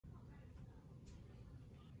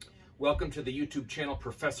Welcome to the YouTube channel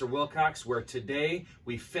Professor Wilcox, where today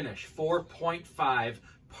we finish 4.5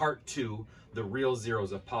 Part 2, the real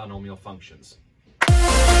zeros of polynomial functions.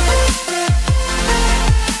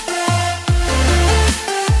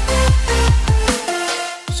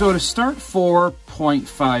 So to start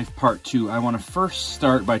 4.5 Part 2, I want to first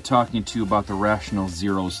start by talking to you about the rational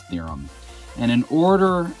zeros theorem. And in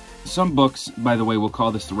order, some books, by the way, will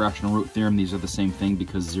call this the rational root theorem. These are the same thing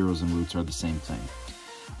because zeros and roots are the same thing.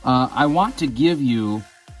 I want to give you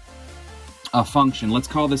a function. Let's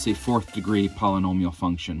call this a fourth degree polynomial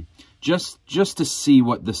function, just to see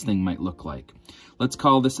what this thing might look like. Let's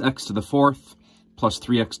call this x to the fourth plus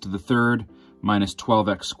 3x to the third minus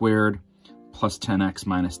 12x squared plus 10x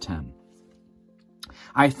minus 10.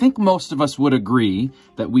 I think most of us would agree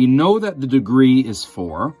that we know that the degree is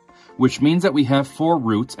 4, which means that we have 4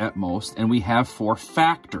 roots at most, and we have 4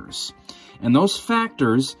 factors. And those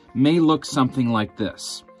factors may look something like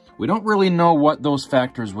this. We don't really know what those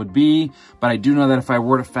factors would be, but I do know that if I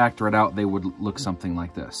were to factor it out, they would look something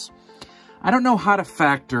like this. I don't know how to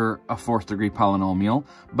factor a fourth degree polynomial,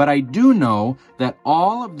 but I do know that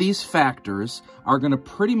all of these factors are going to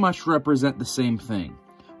pretty much represent the same thing,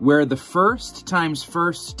 where the first times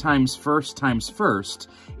first times first times first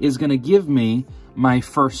is going to give me my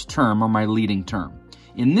first term or my leading term.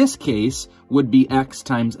 In this case, would be x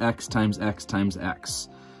times x times x times x,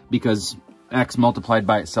 because x multiplied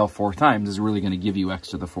by itself 4 times is really going to give you x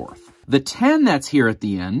to the fourth. The 10 that's here at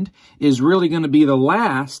the end is really going to be the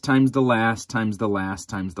last times the last times the last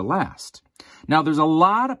times the last. Now, there's a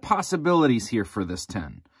lot of possibilities here for this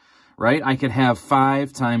 10, right? I could have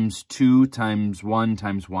 5 times 2 times 1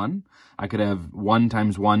 times 1. I could have 1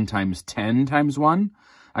 times 10 times 1.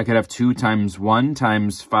 I could have 2 times 1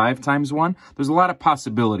 times 5 times 1. There's a lot of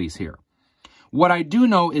possibilities here. What I do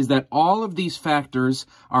know is that all of these factors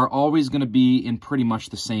are always going to be in pretty much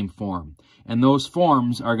the same form. And those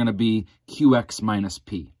forms are going to be qx minus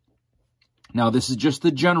p. Now, this is just the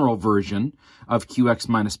general version of qx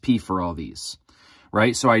minus p for all these,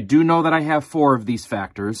 right? So I do know that I have 4 of these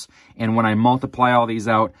factors, and when I multiply all these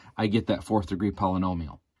out, I get that fourth degree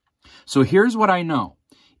polynomial. So here's what I know.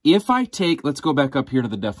 If I take, let's go back up here to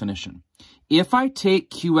the definition. If I take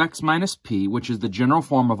qx minus p, which is the general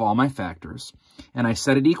form of all my factors, and I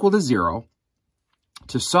set it equal to 0,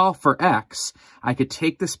 to solve for x, I could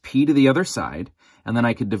take this p to the other side, and then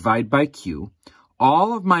I could divide by q.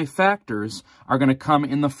 All of my factors are going to come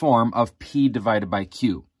in the form of p divided by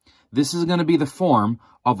q. This is going to be the form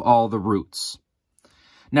of all the roots.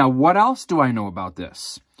 Now, what else do I know about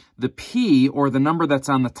this? The p, or the number that's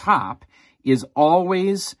on the top, is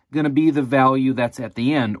always going to be the value that's at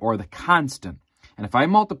the end, or the constant. And if I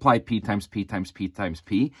multiply p times p times p times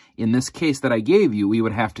p, in this case that I gave you, we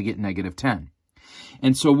would have to get negative 10.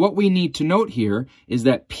 And so what we need to note here is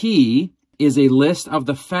that p is a list of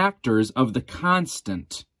the factors of the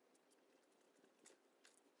constant.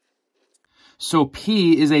 So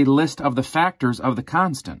p is a list of the factors of the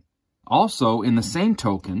constant. Also, in the same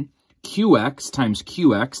token, qx times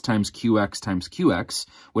qx times qx times qx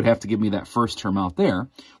would have to give me that first term out there,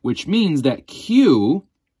 which means that q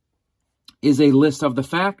is a list of the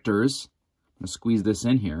factors, I'm going to squeeze this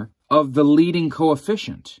in here, of the leading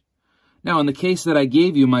coefficient. Now, in the case that I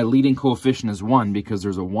gave you, my leading coefficient is 1 because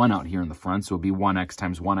there's a 1 out here in the front, so it would be 1x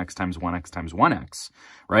times 1x times 1x times 1x,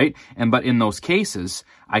 right? But in those cases,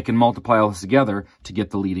 I can multiply all this together to get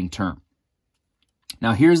the leading term.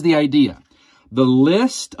 Now, here's the idea. The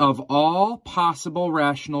list of all possible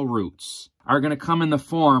rational roots are going to come in the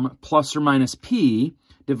form plus or minus p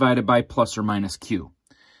divided by plus or minus q.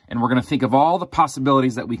 And we're going to think of all the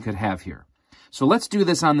possibilities that we could have here. So let's do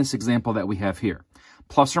this on this example that we have here.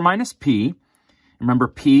 Plus or minus p. Remember,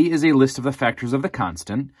 p is a list of the factors of the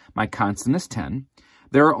constant. My constant is 10.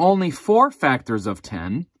 There are only 4 factors of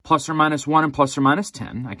 10, plus or minus 1 and plus or minus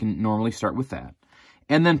 10. I can normally start with that.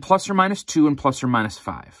 And then plus or minus 2 and plus or minus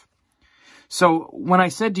 5. So when I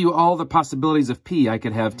said to you all the possibilities of p, I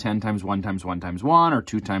could have 10 times 1 times 1 times 1, or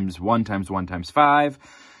 2 times 1 times 1 times 5,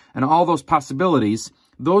 and all those possibilities,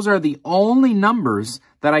 those are the only numbers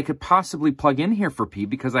that I could possibly plug in here for p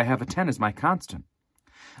because I have a 10 as my constant.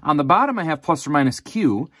 On the bottom, I have plus or minus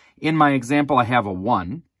q. In my example, I have a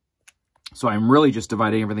 1. So I'm really just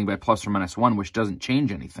dividing everything by plus or minus 1, which doesn't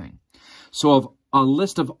change anything. So of a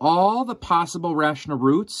list of all the possible rational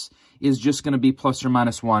roots is just going to be plus or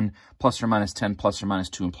minus 1, plus or minus 10, plus or minus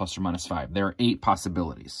 2, and plus or minus 5. There are 8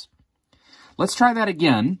 possibilities. Let's try that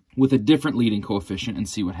again with a different leading coefficient and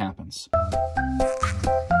see what happens.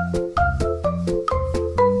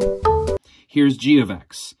 Here's g of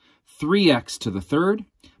x. 3x to the third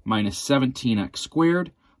minus 17x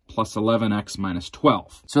squared plus 11x minus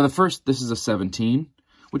 12. So this is a 17,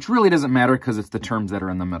 which really doesn't matter because it's the terms that are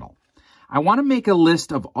in the middle. I want to make a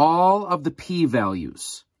list of all of the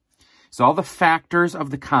p-values. So all the factors of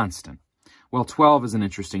the constant. Well, 12 is an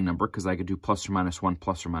interesting number because I could do plus or minus 1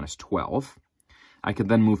 plus or minus 12. I could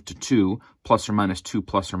then move to 2 plus or minus 2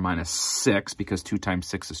 plus or minus 6 because 2 times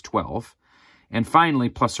 6 is 12. And finally,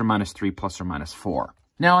 plus or minus 3 plus or minus 4.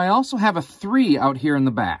 Now, I also have a 3 out here in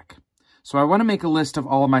the back. So I want to make a list of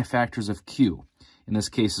all of my factors of q. In this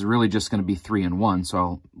case, is really just going to be 3 and 1, so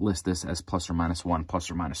I'll list this as plus or minus 1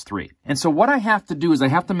 plus or minus 3. And so what I have to do is I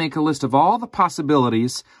have to make a list of all the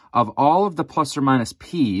possibilities of all of the plus or minus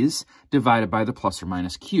p's divided by the plus or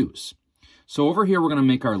minus q's. So over here, we're going to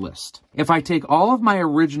make our list. If I take all of my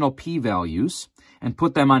original p-values and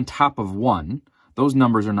put them on top of 1, those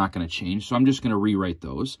numbers are not going to change, so I'm just going to rewrite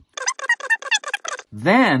those.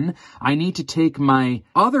 Then I need to take my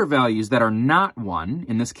other values that are not 1,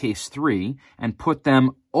 in this case 3, and put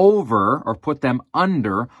them over or put them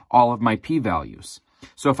under all of my p-values.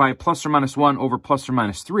 So if I have plus or minus 1 over plus or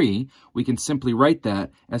minus 3, we can simply write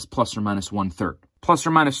that as plus or minus 1/3. Plus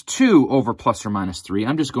or minus 2 over plus or minus 3,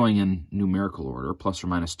 I'm just going in numerical order, plus or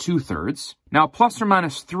minus 2/3. Now plus or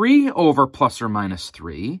minus 3 over plus or minus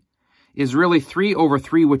 3 is really 3 over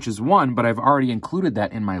 3, which is 1, but I've already included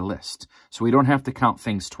that in my list, so we don't have to count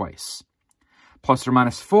things twice. Plus or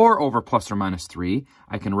minus 4 over plus or minus 3,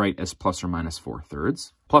 I can write as plus or minus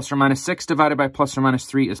 4/3. Plus or minus 6 divided by plus or minus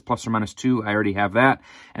 3 is plus or minus 2, I already have that.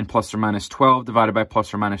 And plus or minus 12 divided by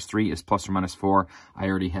plus or minus 3 is plus or minus 4, I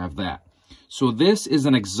already have that. So this is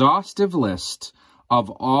an exhaustive list of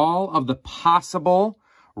all of the possible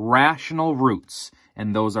rational roots,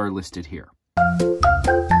 and those are listed here.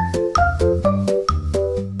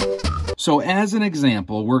 So as an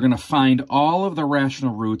example, we're going to find all of the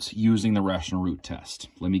rational roots using the rational root test.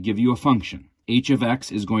 Let me give you a function. H of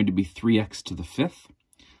x is going to be 3x to the 5th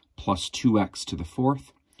plus 2x to the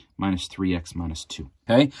 4th minus 3x minus 2.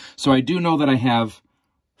 Okay, so I do know that I have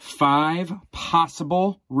 5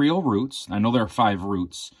 possible real roots. I know there are 5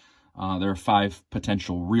 roots. There are 5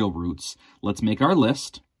 potential real roots. Let's make our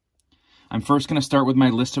list. I'm first going to start with my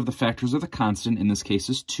list of the factors of the constant. In this case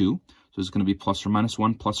is 2. So it's going to be plus or minus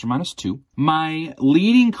 1 plus or minus 2. My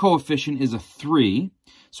leading coefficient is a 3.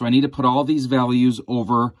 So I need to put all these values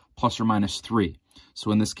over plus or minus 3.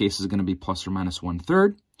 So in this case, it's going to be plus or minus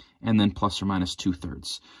 1/3 and then plus or minus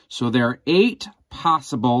 2/3. So there are 8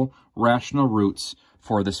 possible rational roots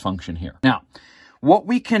for this function here. Now, what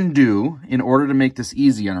we can do in order to make this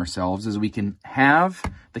easy on ourselves is we can have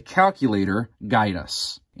the calculator guide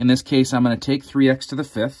us. In this case, I'm going to take 3x to the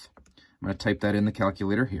 5th. I'm going to type that in the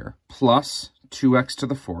calculator here. Plus 2x to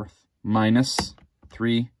the 4th minus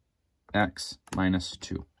 3x minus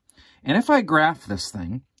 2. And if I graph this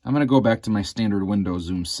thing, I'm going to go back to my standard Windows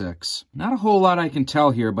Zoom 6. Not a whole lot I can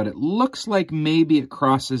tell here, but it looks like maybe it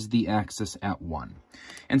crosses the axis at 1.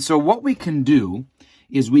 And so what we can do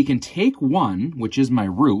is we can take 1, which is my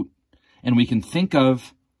root, and we can think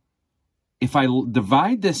of, if I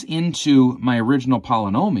divide this into my original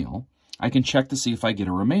polynomial, I can check to see if I get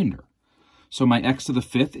a remainder. So my x to the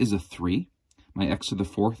 5th is a 3. My x to the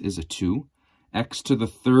 4th is a 2. X to the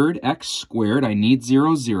 3rd, x squared, I need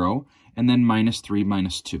 0, 0, and then minus 3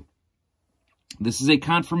 minus 2. This is a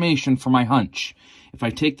confirmation for my hunch. If I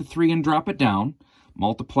take the 3 and drop it down,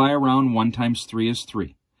 multiply around 1 times 3 is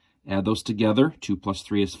 3. Add those together, 2 plus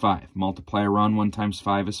 3 is 5. Multiply around 1 times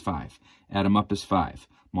 5 is 5. Add them up is 5.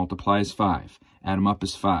 Multiply is 5. Add them up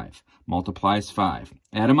is 5. Multiply is 5.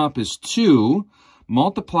 Add them up is 2.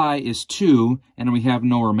 Multiply is 2, and we have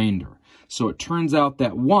no remainder. So it turns out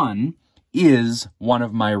that 1 is one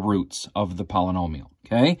of my roots of the polynomial,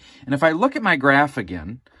 okay? And if I look at my graph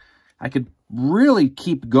again, I could really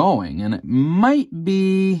keep going, and it might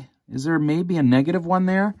be, is there maybe a negative 1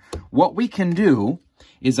 there? What we can do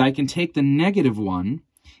is I can take the negative 1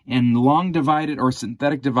 and long divide it or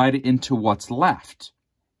synthetic divide it into what's left.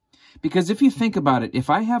 Because if you think about it, if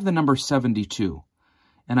I have the number 72,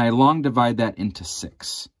 and I long divide that into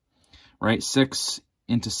 6, right? 6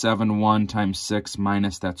 into 7, 1 times 6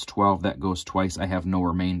 minus, that's 12. That goes twice. I have no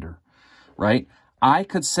remainder, right? I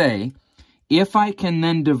could say, if I can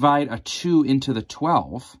then divide a 2 into the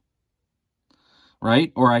 12,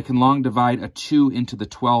 right? Or I can long divide a 2 into the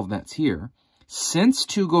 12 that's here. Since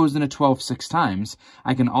 2 goes into 12 6 times,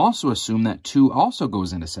 I can also assume that 2 also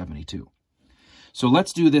goes into 72. So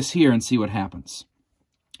let's do this here and see what happens.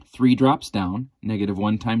 3 drops down. Negative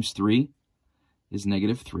 1 times 3 is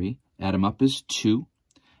negative 3. Add them up is 2.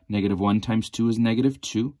 Negative 1 times 2 is negative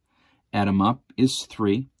 2. Add them up is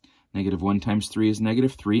 3. Negative 1 times 3 is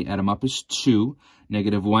negative 3. Add them up is 2.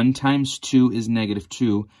 Negative 1 times 2 is negative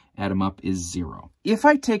 2. Add them up is 0. If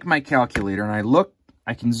I take my calculator and I look,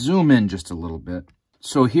 I can zoom in just a little bit.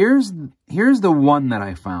 So here's the 1 that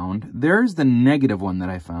I found. There's the negative 1 that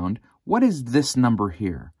I found. What is this number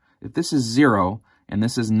here? If this is 0 and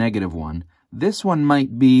this is negative 1, this one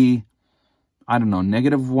might be, I don't know,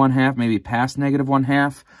 negative 1/2, maybe past negative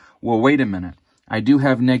 1/2. Well, wait a minute. I do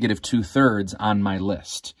have negative 2/3 on my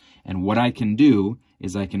list. And what I can do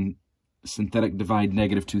is I can synthetic divide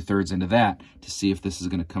negative 2/3 into that to see if this is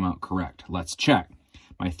going to come out correct. Let's check.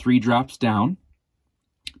 My 3 drops down.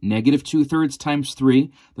 Negative 2/3 times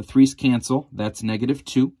 3. The 3's cancel. That's negative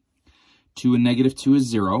 2. 2 and negative 2 is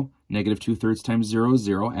 0. Negative 2/3 times 0 is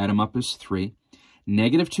 0. Add them up is 3.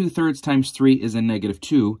 Negative 2/3 times 3 is a negative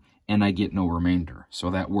 2, and I get no remainder.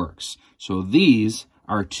 So that works. So these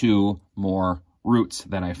are 2 more roots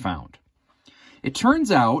that I found. It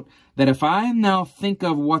turns out that if I now think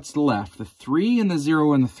of what's left, the 3 and the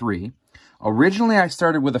 0 and the 3, originally I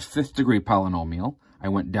started with a 5th degree polynomial. I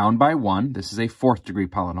went down by 1. This is a 4th degree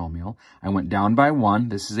polynomial. I went down by 1.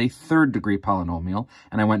 This is a 3rd degree polynomial.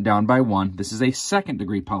 And I went down by 1. This is a 2nd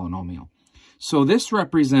degree polynomial. So this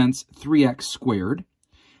represents 3x squared.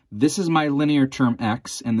 This is my linear term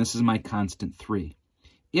x, and this is my constant 3.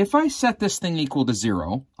 If I set this thing equal to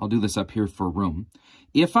 0, I'll do this up here for room.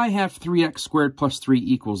 If I have 3x squared plus 3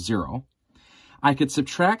 equals 0, I could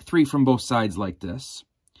subtract 3 from both sides like this.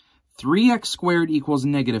 3x squared equals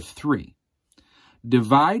negative 3.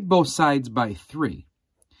 Divide both sides by 3.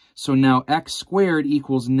 So now x squared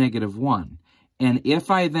equals negative 1. And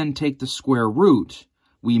if I then take the square root,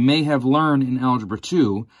 we may have learned in Algebra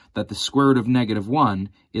 2 that the square root of negative 1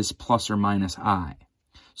 is plus or minus I.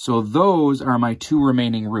 So those are my 2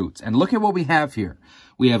 remaining roots. And look at what we have here.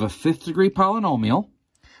 We have a 5th degree polynomial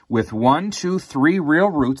with 1, 2, 3 real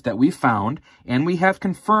roots that we found, and we have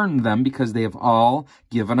confirmed them because they have all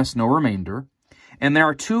given us no remainder. And there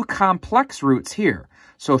are 2 complex roots here.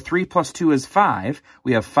 So 3 plus 2 is 5.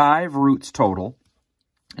 We have 5 roots total,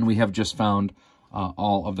 and we have just found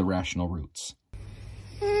all of the rational roots.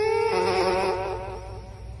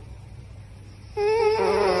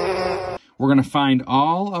 We're going to find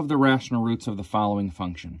all of the rational roots of the following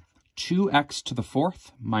function. 2x to the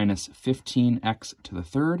 4th minus 15x to the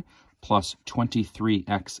 3rd plus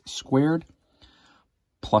 23x squared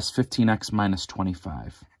plus 15x minus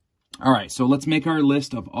 25. All right, so let's make our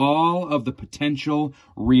list of all of the potential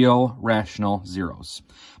real rational zeros.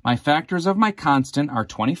 My factors of my constant are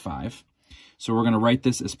 25. So we're going to write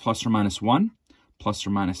this as plus or minus 1, plus or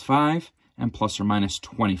minus 5, and plus or minus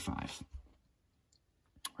 25.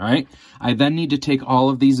 All right, I then need to take all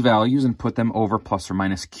of these values and put them over plus or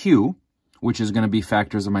minus q, which is going to be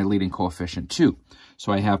factors of my leading coefficient 2.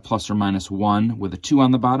 So I have plus or minus 1 with a 2 on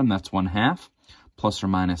the bottom, that's 1/2, plus or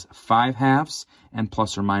minus 5/2, and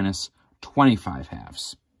plus or minus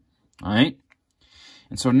 25/2. All right,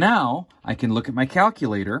 and so now I can look at my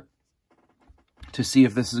calculator to see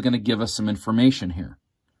if this is going to give us some information here.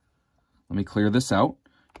 Let me clear this out.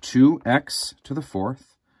 2x to the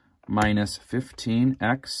 4th minus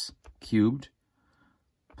 15x cubed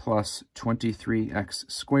plus 23x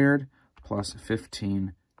squared plus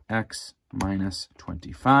 15x minus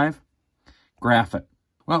 25. Graph it.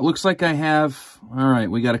 Well, it looks like I have, all right,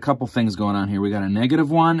 we got a couple things going on here. We got a negative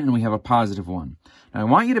 1 and we have a positive 1. Now, I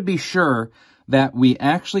want you to be sure that we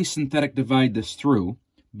actually synthetic divide this through,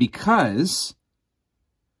 because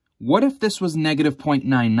what if this was negative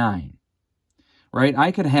 0.99? Right?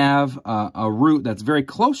 I could have a root that's very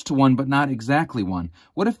close to 1, but not exactly 1.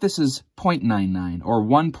 What if this is 0.99 or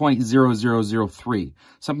 1.0003?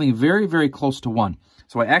 Something very, very close to 1.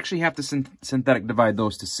 So I actually have to synthetic divide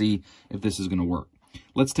those to see if this is going to work.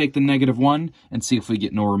 Let's take the negative 1 and see if we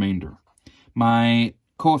get no remainder. My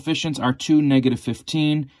coefficients are 2, negative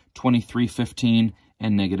 15, 23, 15,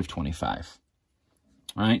 and negative 25.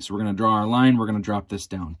 All right, so we're going to draw our line. We're going to drop this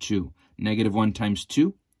down. 2. Negative 1 times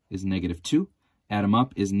 2 is negative 2. Add them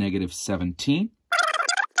up is negative 17.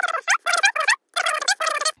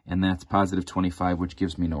 And that's positive 25, which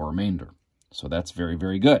gives me no remainder. So that's very,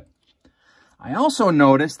 very good. I also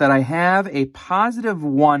notice that I have a positive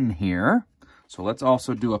 1 here. So let's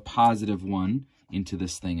also do a positive 1 into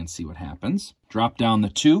this thing and see what happens. Drop down the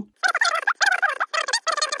 2.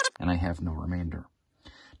 And I have no remainder.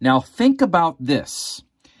 Now think about this.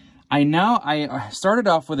 I started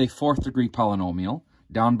off with a 4th degree polynomial.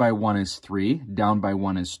 Down by 1 is 3. Down by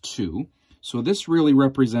 1 is 2. So this really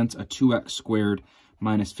represents a 2x squared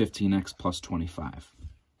minus 15x plus 25.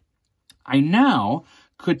 I now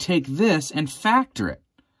could take this and factor it.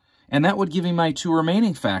 And that would give me my 2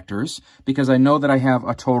 remaining factors because I know that I have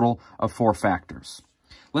a total of 4 factors.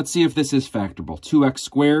 Let's see if this is factorable. 2x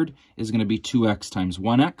squared is going to be 2x times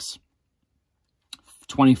 1x.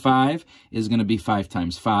 25 is going to be 5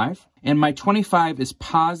 times 5. And my 25 is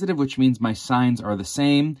positive, which means my signs are the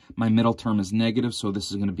same. My middle term is negative, so this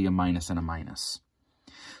is going to be a minus and a minus.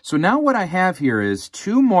 So now what I have here is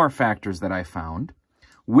 2 more factors that I found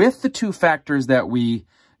with the 2 factors that we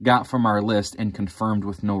got from our list and confirmed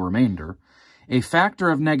with no remainder. A factor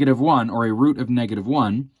of -1 or a root of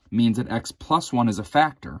 -1 means that x plus 1 is a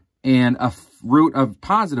factor, and a root of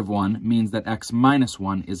 +1 means that x minus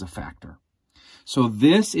 1 is a factor. So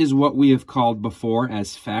this is what we have called before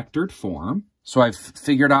as factored form. So I've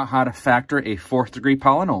figured out how to factor a 4th degree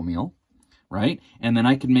polynomial, right? And then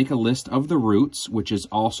I can make a list of the roots, which is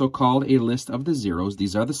also called a list of the zeros.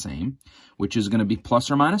 These are the same, which is going to be plus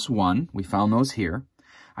or minus 1. We found those here.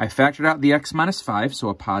 I factored out the x minus 5, so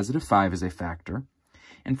a positive 5 is a factor.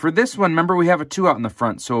 And for this one, remember we have a 2 out in the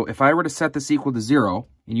front, so if I were to set this equal to 0,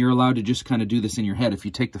 and you're allowed to just kind of do this in your head, if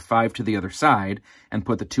you take the 5 to the other side and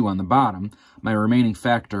put the 2 on the bottom, my remaining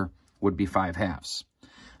factor would be 5/2.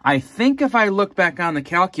 I think if I look back on the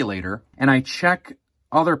calculator and I check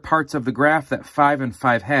other parts of the graph that 5 and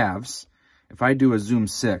 5/2, if I do a zoom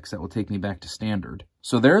 6, that will take me back to standard.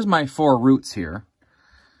 So there's my 4 roots here.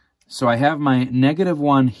 So I have my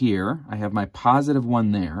 -1 here. I have my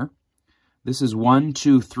 +1 there. This is 1,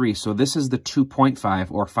 2, 3. So this is the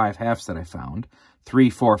 2.5 or 5/2 that I found. 3,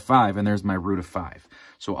 4, 5, and there's my root of 5.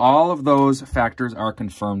 So all of those factors are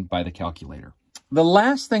confirmed by the calculator. The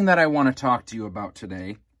last thing that I want to talk to you about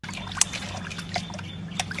today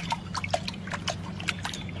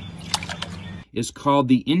is called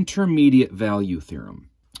the intermediate value theorem.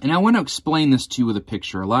 And I want to explain this to you with a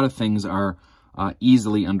picture. A lot of things are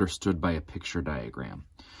easily understood by a picture diagram.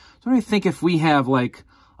 So I think if we have like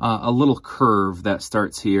a little curve that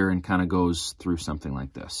starts here and kind of goes through something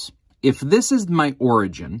like this. If this is my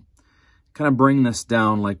origin, kind of bring this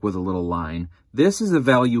down like with a little line, this is a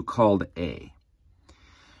value called a,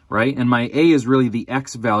 right? And my a is really the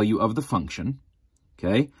x value of the function,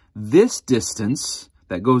 okay? This distance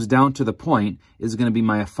that goes down to the point is going to be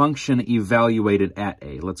my function evaluated at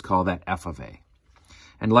a. Let's call that f of a.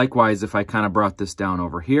 And likewise, if I kind of brought this down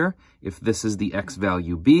over here, if this is the x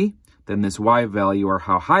value b, then this y value, or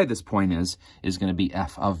how high this point is going to be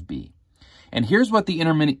f of b. And here's what the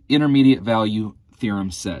intermediate value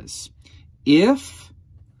theorem says. If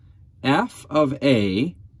f of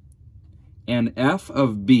a and f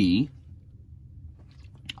of b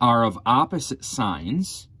are of opposite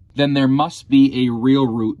signs, then there must be a real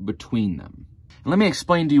root between them. And let me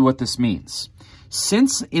explain to you what this means.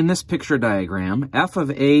 Since in this picture diagram, f of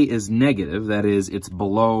a is negative, that is, it's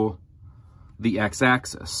below the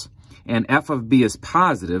x-axis, and f of b is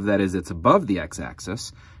positive, that is, it's above the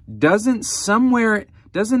x-axis, doesn't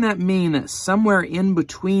that mean that somewhere in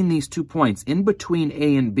between these 2 points, in between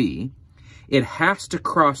a and b, it has to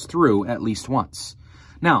cross through at least once?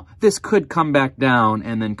 Now, this could come back down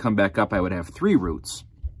and then come back up. I would have 3 roots.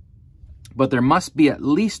 But there must be at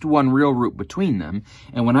least one real root between them.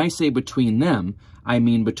 And when I say between them, I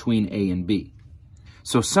mean between a and b.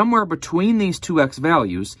 So somewhere between these 2 x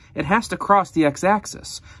values, it has to cross the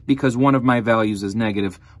x-axis because one of my values is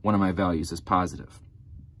negative, one of my values is positive.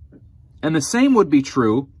 And the same would be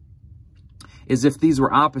true is if these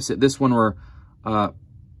were opposite. This one were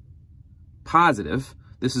positive.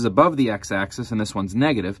 This is above the x-axis and this one's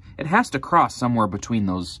negative. It has to cross somewhere between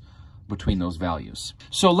those values.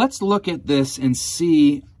 So let's look at this and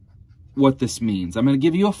see what this means. I'm going to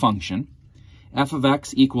give you a function. F of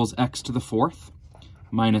x equals x to the 4th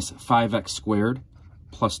minus 5x squared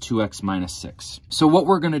plus 2x minus 6. So what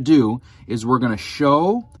we're going to do is we're going to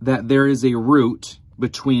show that there is a root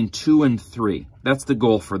between 2 and 3. That's the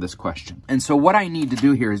goal for this question. And so what I need to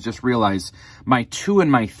do here is just realize my 2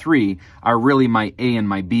 and my 3 are really my a and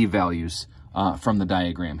my b values from the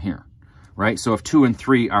diagram here, right? So if 2 and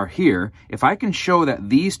 3 are here, if I can show that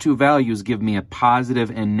these 2 values give me a positive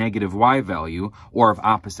and negative y value or of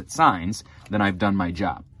opposite signs, then I've done my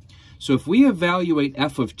job. So if we evaluate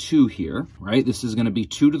f of 2 here, right, this is going to be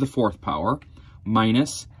 2 to the 4th power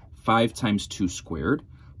minus 5 times 2 squared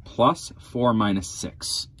plus 4 minus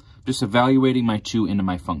 6. Just evaluating my 2 into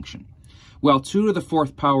my function. Well, 2 to the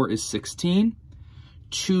 4th power is 16.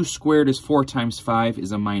 2 squared is 4 times 5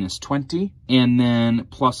 is a minus 20. And then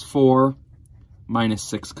plus 4 minus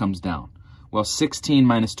 6 comes down. Well, 16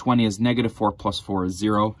 minus 20 is negative 4 plus 4 is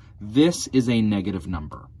 0. This is a negative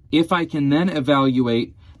number. If I can then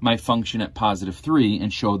evaluate my function at positive 3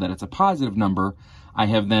 and show that it's a positive number, I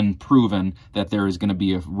have then proven that there is going to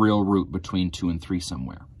be a real root between 2 and 3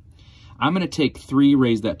 somewhere. I'm going to take 3,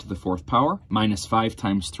 raise that to the 4th power, minus 5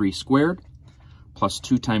 times 3 squared, plus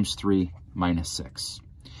 2 times 3, minus 6.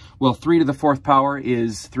 Well, 3 to the 4th power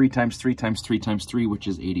is 3 times 3 times 3 times 3, which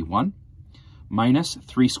is 81. Minus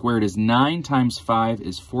 3 squared is 9 times 5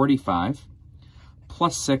 is 45.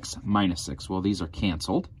 Plus 6 minus 6. Well, these are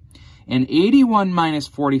canceled. And 81 minus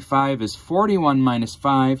 45 is 41 minus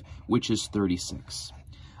 5, which is 36.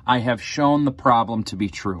 I have shown the problem to be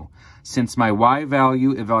true. Since my y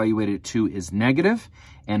value evaluated at 2 is negative,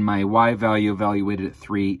 and my y value evaluated at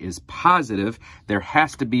 3 is positive, there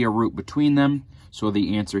has to be a root between them, so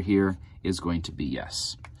the answer here is going to be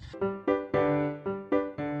yes.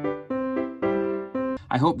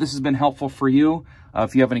 I hope this has been helpful for you.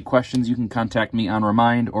 If you have any questions, you can contact me on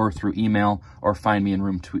Remind or through email or find me in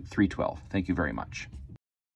room 312. Thank you very much.